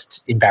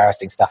 just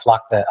embarrassing stuff.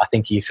 Like I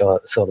think you saw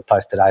the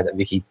post today that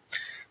Vicky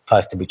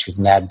posted, which was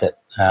an ad that,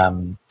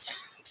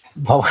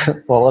 what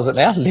was it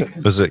now?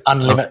 Was it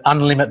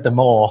unlimit the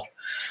more?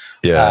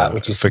 Yeah,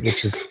 which is for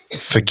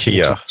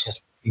Kia. Which is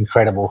just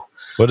incredible.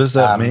 What does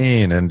that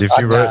mean? And if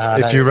you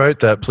wrote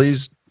that,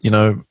 please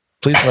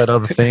write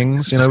other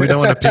things. We don't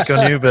want to pick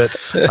on you, but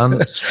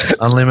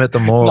unlimit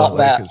them all. Not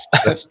that.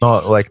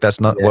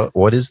 That's not Yes.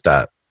 what is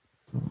that?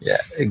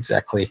 Yeah,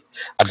 exactly.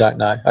 I don't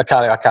know. I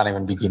can't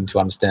even begin to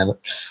understand it.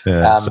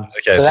 Yeah. So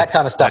that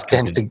kind of stuff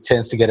tends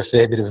to get a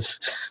fair bit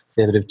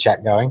of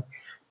chat going.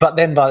 But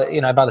then by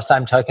the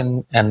same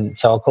token, and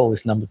so I'll call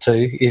this number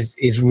 2,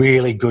 is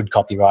really good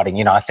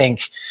copywriting. I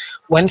think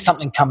when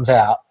something comes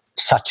out,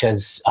 such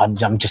as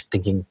I'm just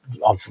thinking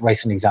of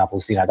recent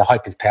examples, the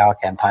Hope is Power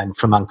campaign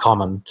from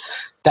Uncommon,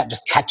 that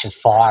just catches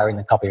fire in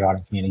the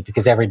copywriting community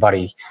because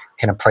everybody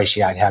can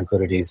appreciate how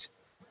good it is,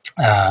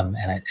 and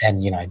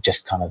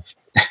just kind of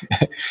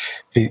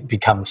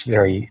becomes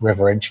very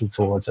reverential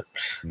towards it.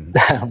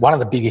 Mm. One of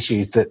the big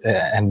issues that,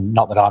 and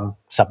not that I'm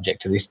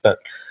subject to this, but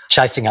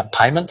chasing up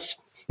payments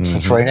for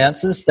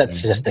freelancers,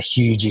 that's just a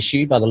huge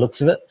issue by the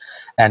looks of it.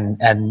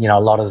 And a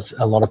lot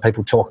of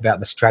people talk about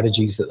the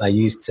strategies that they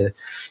use to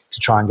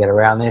try and get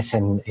around this.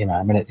 And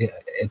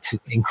it's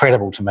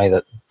incredible to me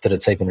that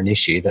it's even an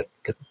issue that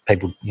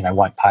people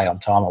won't pay on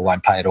time or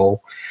won't pay at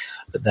all.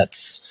 But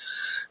that's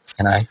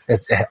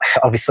it's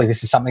obviously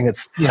this is something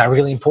that's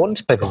really important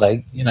to people.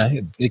 They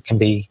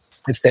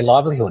it's their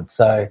livelihood.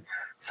 So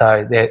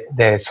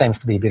there seems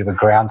to be a bit of a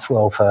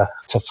groundswell for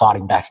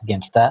fighting back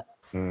against that.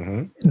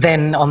 Mm-hmm.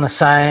 Then on the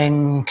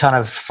same kind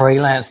of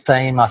freelance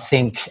theme, I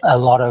think a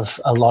lot of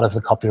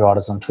the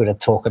copywriters on Twitter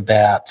talk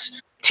about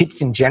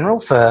tips in general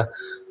for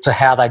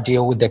how they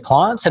deal with their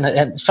clients, and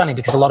it's funny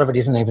because a lot of it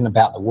isn't even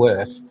about the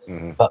work,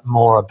 but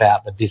more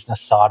about the business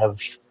side of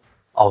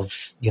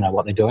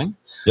what they're doing.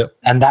 Yep.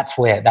 And that's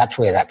where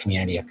that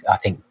community, I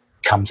think,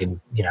 comes in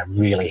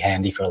really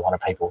handy for a lot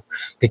of people,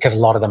 because a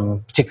lot of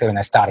them, particularly when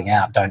they're starting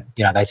out, don't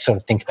they sort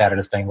of think about it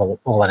as being, well,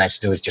 all I need to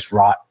do is just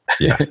write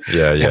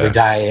every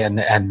day,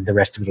 and the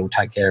rest of it will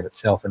take care of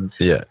itself, and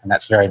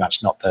that's very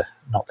much not the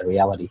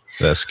reality.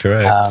 That's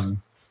correct.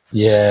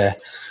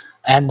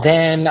 And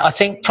then I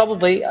think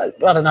probably, I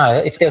don't know,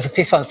 if there's a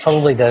fifth one, it's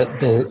probably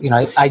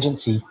the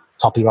agency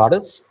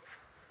copywriters,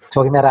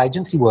 talking about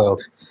agency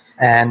world,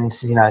 and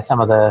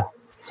some of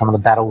the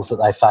battles that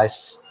they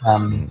face,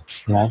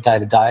 day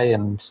to day,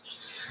 and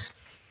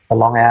the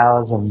long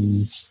hours,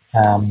 and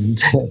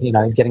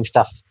getting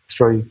stuff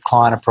through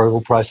client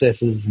approval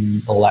processes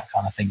and all that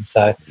kind of thing.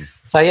 So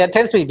yeah, it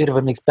tends to be a bit of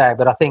a mixed bag,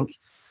 but I think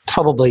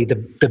probably the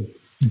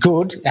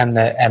good and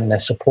the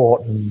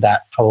support, and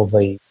that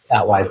probably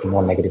outweighs the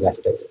more negative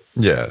aspects.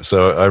 Yeah,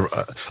 so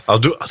I'll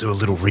do a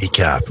little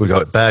recap. We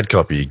got bad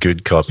copy,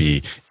 good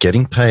copy,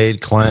 getting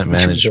paid, client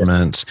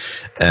management,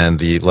 and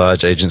the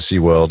large agency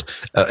world.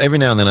 Every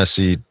now and then I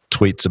see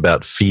tweets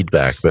about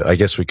feedback, but I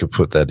guess we could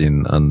put that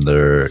in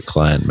under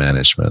client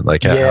management,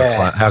 like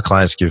how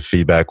clients give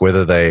feedback,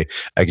 whether they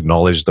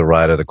acknowledge the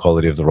writer, the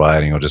quality of the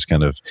writing, or just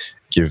kind of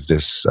give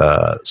this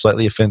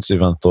slightly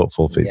offensive,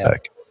 unthoughtful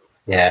feedback.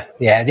 Yeah,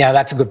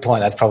 that's a good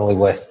point. That's probably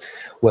worth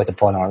a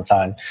point on its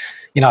own.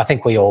 I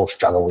think we all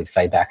struggle with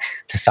feedback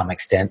to some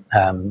extent.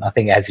 I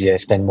think as you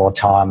spend more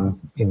time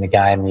in the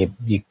game,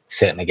 you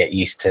certainly get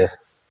used to,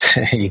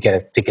 you get a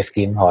thicker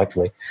skin,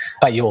 hopefully.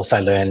 But you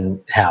also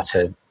learn how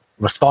to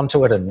respond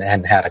to it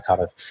and how to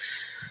kind of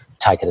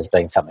take it as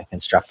being something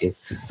constructive.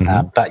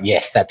 But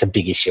yes, that's a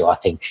big issue, I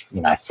think,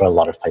 for a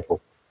lot of people.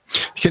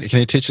 Can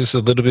you teach us a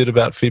little bit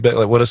about feedback?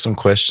 Like, what are some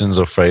questions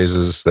or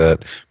phrases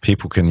that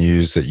people can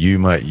use that you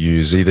might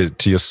use either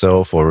to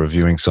yourself or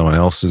reviewing someone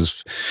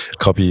else's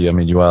copy? I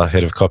mean, you are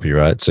head of copy,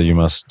 right? So you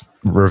must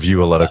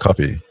review a lot of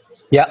copy.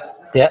 Yeah,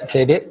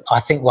 fair bit. I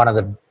think one of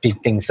the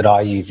big things that I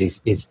use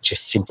is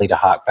just simply to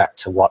hark back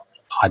to what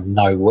I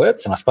know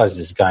works. And I suppose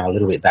this is going a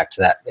little bit back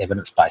to that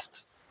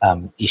evidence-based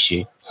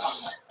issue.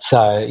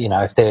 So,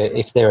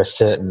 if there are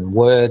certain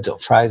words or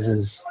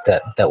phrases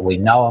that we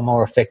know are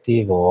more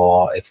effective,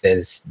 or if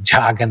there's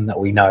jargon that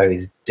we know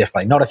is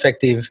definitely not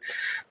effective,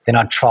 then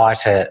I try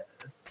to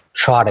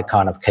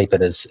kind of keep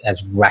it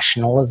as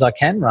rational as I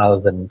can, rather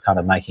than kind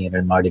of making it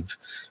an emotive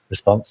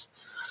response.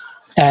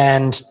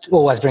 and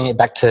always bring it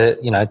back to,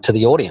 to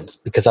the audience,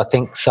 because I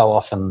think so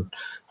often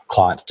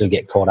clients do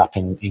get caught up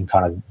in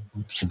kind of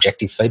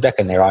subjective feedback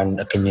and their own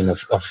opinion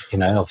of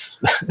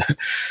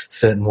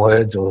certain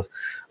words or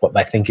what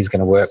they think is going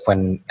to work,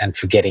 and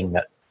forgetting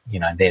that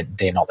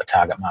they're not the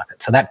target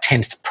market. So that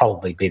tends to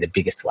probably be the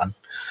biggest one.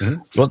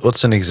 Mm-hmm.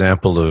 What's an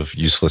example of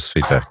useless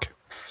feedback?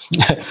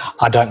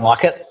 I don't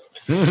like it.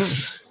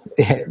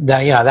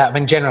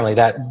 Generally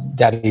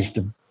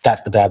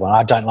that's the bad one.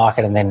 I don't like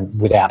it, and then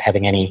without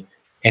having any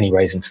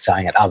reason for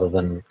saying it other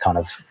than kind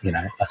of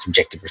a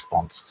subjective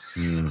response,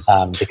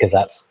 because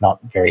that's not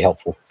very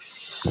helpful.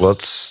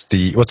 What's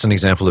an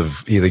example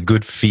of either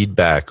good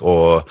feedback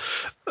or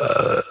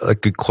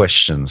good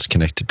questions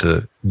connected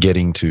to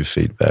getting to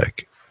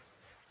feedback?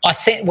 I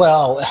think,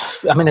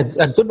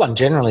 a good one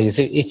generally is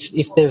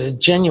if there's a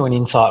genuine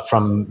insight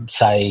from,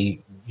 say,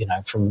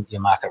 from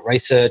your market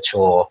research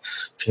or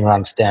from your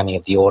understanding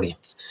of the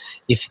audience.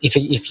 If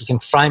you can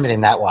frame it in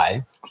that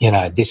way,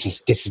 this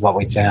is what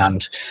we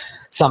found,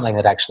 something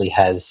that actually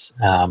has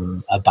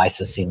a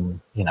basis in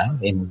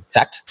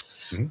fact,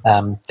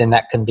 then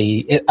that can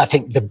be. I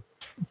think the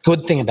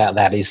good thing about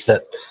that is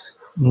that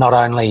not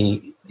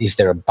only is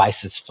there a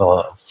basis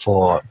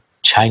for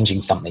changing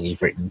something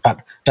you've written,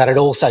 but it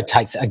also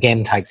takes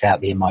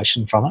out the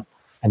emotion from it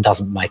and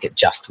doesn't make it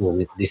just,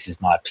 well, this is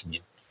my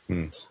opinion.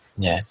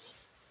 Yeah.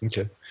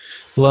 Okay.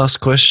 Last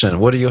question.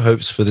 What are your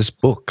hopes for this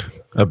book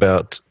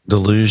about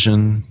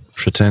delusion,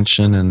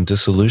 pretension, and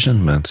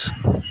disillusionment?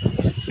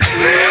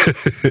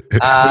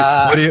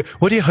 What are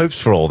your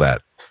hopes for all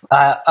that?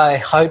 I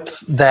hope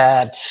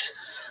that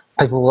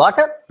people like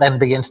it and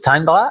be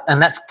entertained by it, and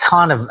that's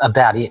kind of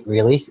about it,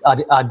 really. I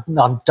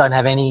don't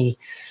have any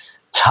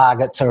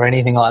targets or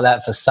anything like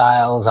that for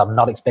sales. I'm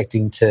not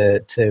expecting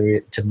to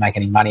make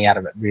any money out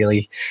of it,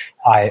 really.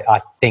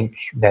 I think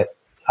that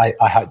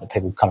I hope that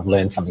people kind of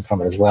learn something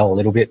from it as well, a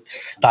little bit.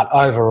 But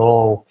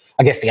overall,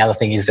 I guess the other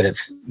thing is that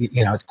it's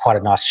quite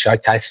a nice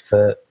showcase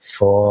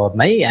for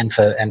me and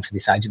for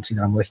this agency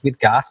that I'm working with,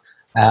 GAS.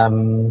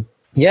 And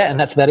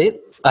that's about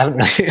it. I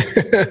haven't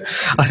really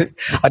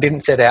I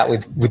didn't set out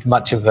with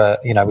much of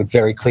with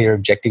very clear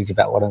objectives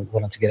about what I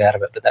wanted to get out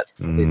of it, but that's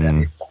probably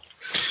about it.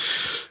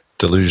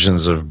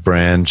 Delusions of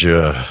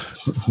Brandeur.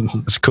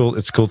 It's cool.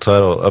 It's a cool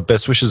title.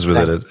 Best wishes with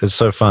Thanks. It. It's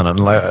so fun. And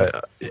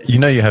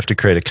you have to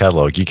create a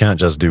catalog. You can't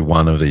just do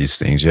one of these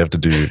things. You have to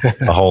do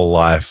a whole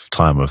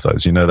lifetime of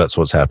those. That's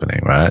what's happening,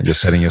 right? You're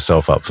setting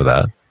yourself up for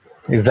that.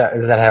 Is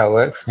that how it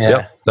works? Yeah.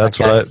 Yep. That's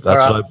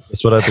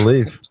what I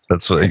believe.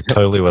 That's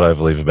totally what I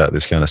believe about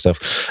this kind of stuff.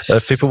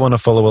 If people want to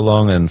follow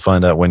along and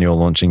find out when you're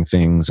launching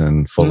things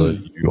and follow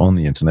you on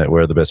the internet,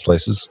 where are the best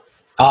places?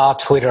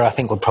 Twitter, I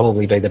think, would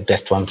probably be the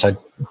best one. So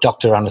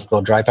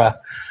Dr._Draper.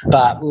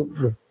 But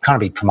we'll kind of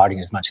be promoting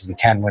as much as we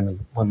can when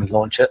we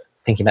launch it,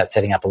 thinking about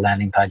setting up a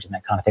landing page and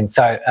that kind of thing.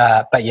 So,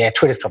 but yeah,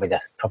 Twitter's probably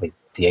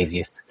the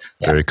easiest.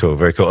 Yeah. Very cool.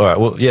 Very cool. All right.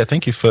 Well, yeah,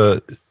 thank you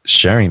for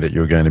sharing that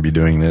you're going to be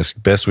doing this.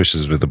 Best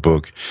wishes with the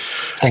book.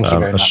 Thank you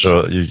very much. I'm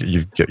sure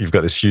you've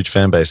got this huge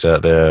fan base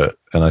out there,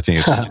 and I think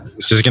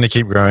it's just going to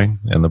keep growing,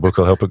 and the book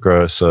will help it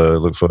grow. So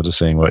look forward to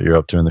seeing what you're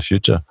up to in the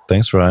future.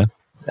 Thanks, Ryan.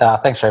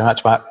 Thanks very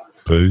much, Mark.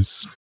 Peace.